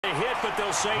hit, but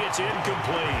they'll say it's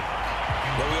incomplete.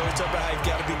 Well, we always talk about how you've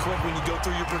got to be quick when you go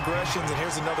through your progressions, and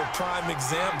here's another prime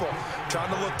example. Trying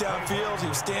to look downfield, he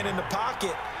was standing in the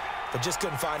pocket, but just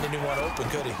couldn't find anyone open,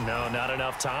 could he? No, not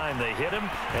enough time. They hit him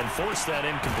and forced that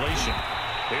incompletion.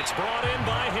 It's brought in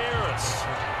by Harris.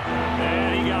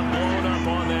 And he got blown up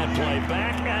on that play.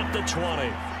 Back at the 20.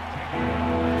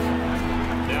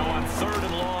 Now on 3rd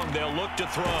and long, they'll look to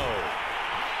throw.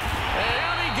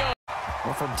 And he goes.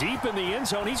 Well, from deep in the end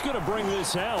zone, he's going to bring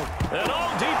this out. And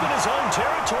all deep in his own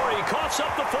territory, he coughs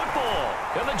up the football.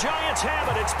 And the Giants have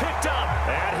it. It's picked up.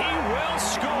 And he will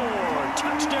score.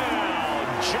 Touchdown,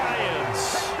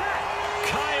 Giants.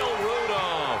 Kyle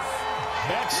Rudolph.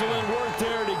 Excellent work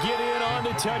there to get in on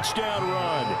the touchdown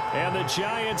run. And the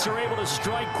Giants are able to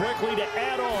strike quickly to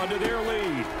add on to their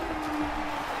lead.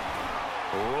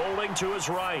 Rolling to his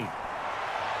right.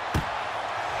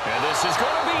 And this is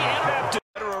going to be intercepted.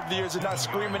 Over the years of not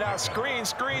screaming out, screen,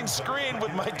 screen, screen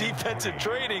with my defensive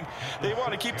training. They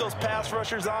want to keep those pass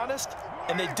rushers honest,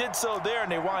 and they did so there,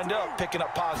 and they wind up picking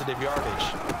up positive yardage.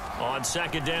 On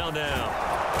 2nd down now,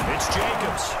 it's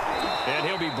Jacobs. And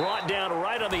he'll be brought down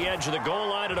right on the edge of the goal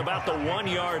line at about the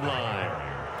 1-yard line.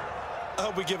 I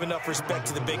hope we give enough respect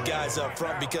to the big guys up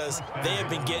front because they have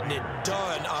been getting it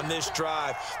done on this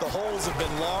drive. The holes have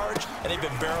been large, and they've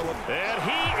been barreling. And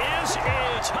he is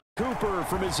in. Cooper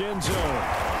from his end zone.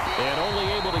 And only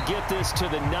able to get this to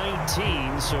the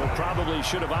 19, so probably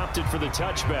should have opted for the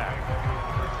touchback.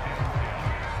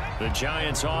 The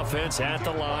Giants offense at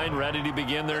the line, ready to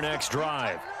begin their next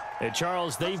drive. And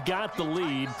Charles, they've got the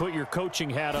lead. Put your coaching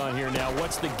hat on here now.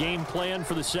 What's the game plan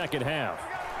for the second half?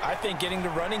 I think getting the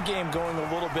running game going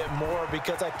a little bit more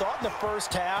because I thought in the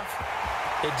first half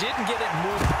it didn't get it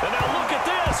moved. And now look at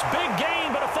this. Big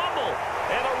gain, but a fumble.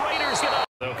 And the Raiders get up.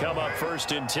 They'll come up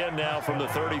 1st and 10 now from the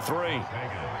 33.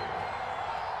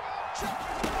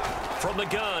 From the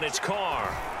gun, it's Carr.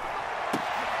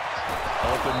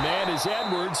 Open man is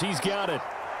Edwards. He's got it.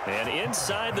 And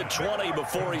inside the 20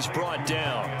 before he's brought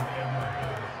down.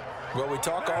 Well, we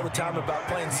talk all the time about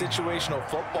playing situational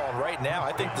football. Right now,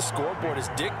 I think the scoreboard is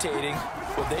dictating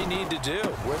what they need to do.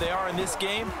 Where they are in this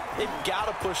game, they've got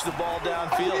to push the ball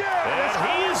downfield.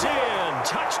 And he's in.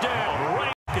 Touchdown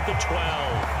right at the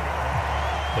 12.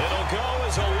 It'll go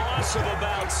as a loss of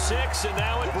about 6, and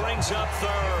now it brings up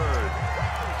 3rd.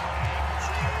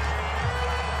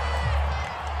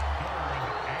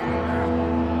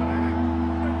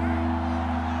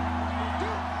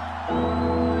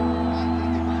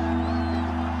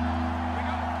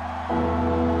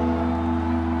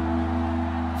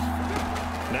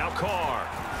 Now Carr.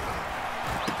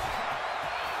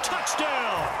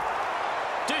 Touchdown.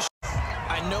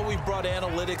 I know we've brought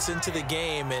analytics into the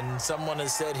game, and someone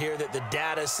has said here that the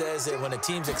data says that when a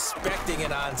team's expecting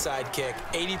an onside kick,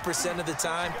 80% of the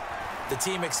time, the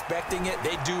team expecting it,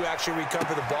 they do actually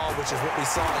recover the ball, which is what we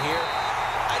saw here.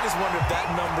 I just wonder if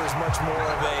that number is much more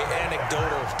of an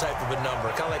anecdotal type of a number.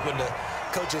 Kind of like when the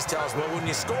coaches tell us, well, when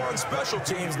you score on special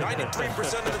teams,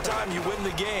 93% of the time you win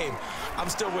the game. I'm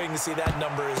still waiting to see that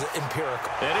number is empirical.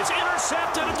 And it's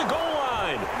intercepted at the goal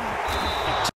line.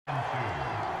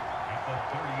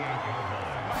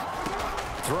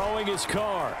 Throwing his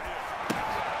Carr.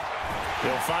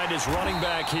 He'll find his running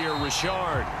back here,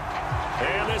 Richard.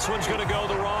 And this one's going to go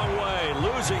the wrong way.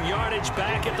 Losing yardage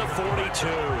back at the 42.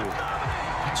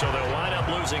 So they'll wind up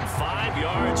losing 5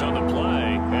 yards on the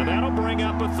play. And that'll bring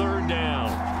up a 3rd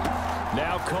down.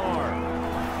 Now Carr.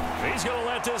 He's going to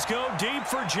let this go deep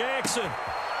for Jackson.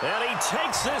 And he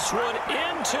takes this one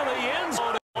into the end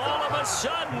zone. All of a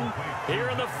sudden, here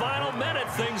in the final minute,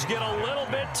 things get a little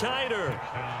bit tighter.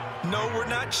 No, we're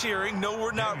not cheering. No,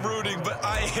 we're not rooting, but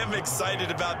I am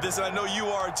excited about this, and I know you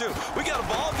are too. We got a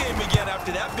ball game again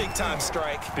after that big-time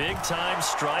strike. Big-time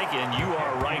strike, and you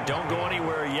are right. Don't go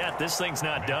anywhere yet. This thing's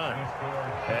not done.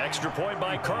 Extra point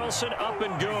by Carlson, up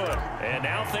and good. And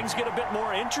now things get a bit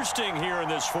more interesting here in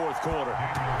this 4th quarter.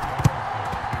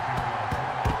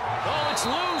 Oh, it's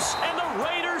loose, and the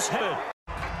Raiders have it.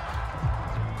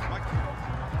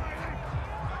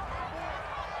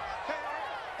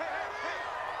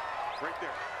 Right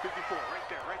there, 54, right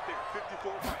there,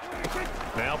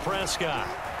 54. Now Prescott.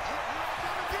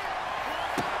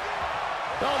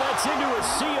 Oh, that's into a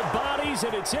sea of bodies,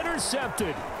 and it's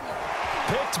intercepted.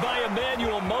 Picked by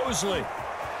Emmanuel Mosley.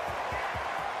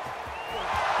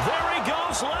 There he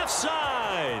goes, left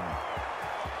side.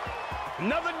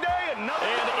 Another day, another.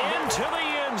 And into the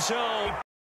end zone.